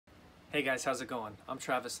Hey guys, how's it going? I'm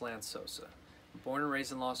Travis Lance Sosa. I'm born and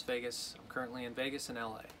raised in Las Vegas. I'm currently in Vegas and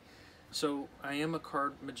LA. So I am a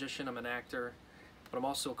card magician, I'm an actor, but I'm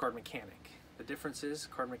also a card mechanic. The difference is,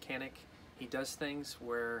 card mechanic, he does things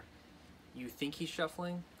where you think he's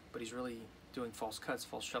shuffling, but he's really doing false cuts,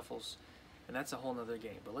 false shuffles, and that's a whole nother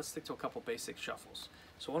game. But let's stick to a couple basic shuffles.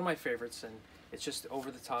 So one of my favorites, and it's just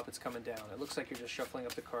over the top, it's coming down. It looks like you're just shuffling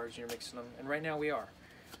up the cards and you're mixing them, and right now we are.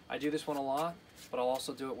 I do this one a lot, but I'll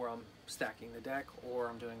also do it where I'm stacking the deck or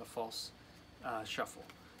I'm doing a false shuffle.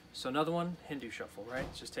 So another one, Hindu shuffle, right?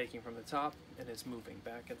 It's just taking from the top and it's moving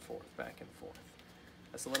back and forth, back and forth.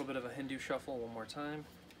 That's a little bit of a Hindu shuffle. One more time.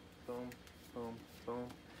 Boom, boom, boom.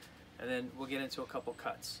 And then we'll get into a couple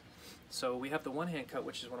cuts. So we have the one hand cut,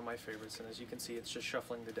 which is one of my favorites, and as you can see, it's just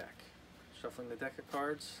shuffling the deck. Shuffling the deck of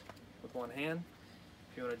cards with one hand.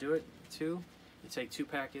 If you want to do it, two, you take two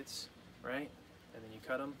packets, right? And then you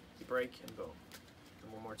cut them, you break, and boom.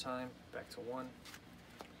 And one more time, back to one.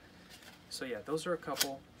 So yeah, those are a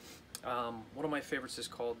couple. One of my favorites is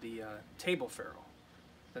called the table ferrule.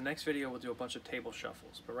 The next video we'll do a bunch of table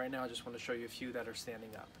shuffles, but right now I just want to show you a few that are standing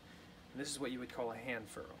up. And this is what you would call a hand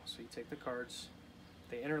ferrule. So you take the cards,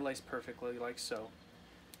 they interlace perfectly like so,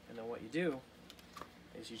 and then what you do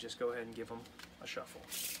is you just go ahead and give them a shuffle.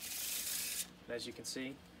 And as you can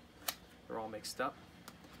see, they're all mixed up.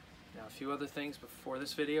 Now a few other things before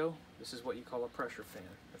this video. This is what you call a pressure fan.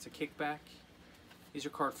 That's a kickback. These are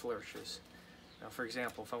card flourishes. Now for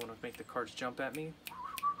example, if I want to make the cards jump at me,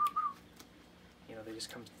 you know, they just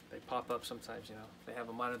come, they pop up sometimes, you know. They have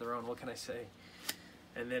a mind of their own, what can I say?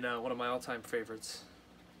 And then one of my all-time favorites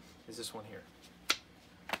is this one here.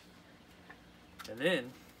 And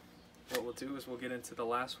then what we'll do is we'll get into the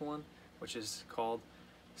last one, which is called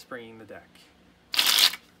springing the deck.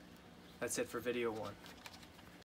 That's it for video one.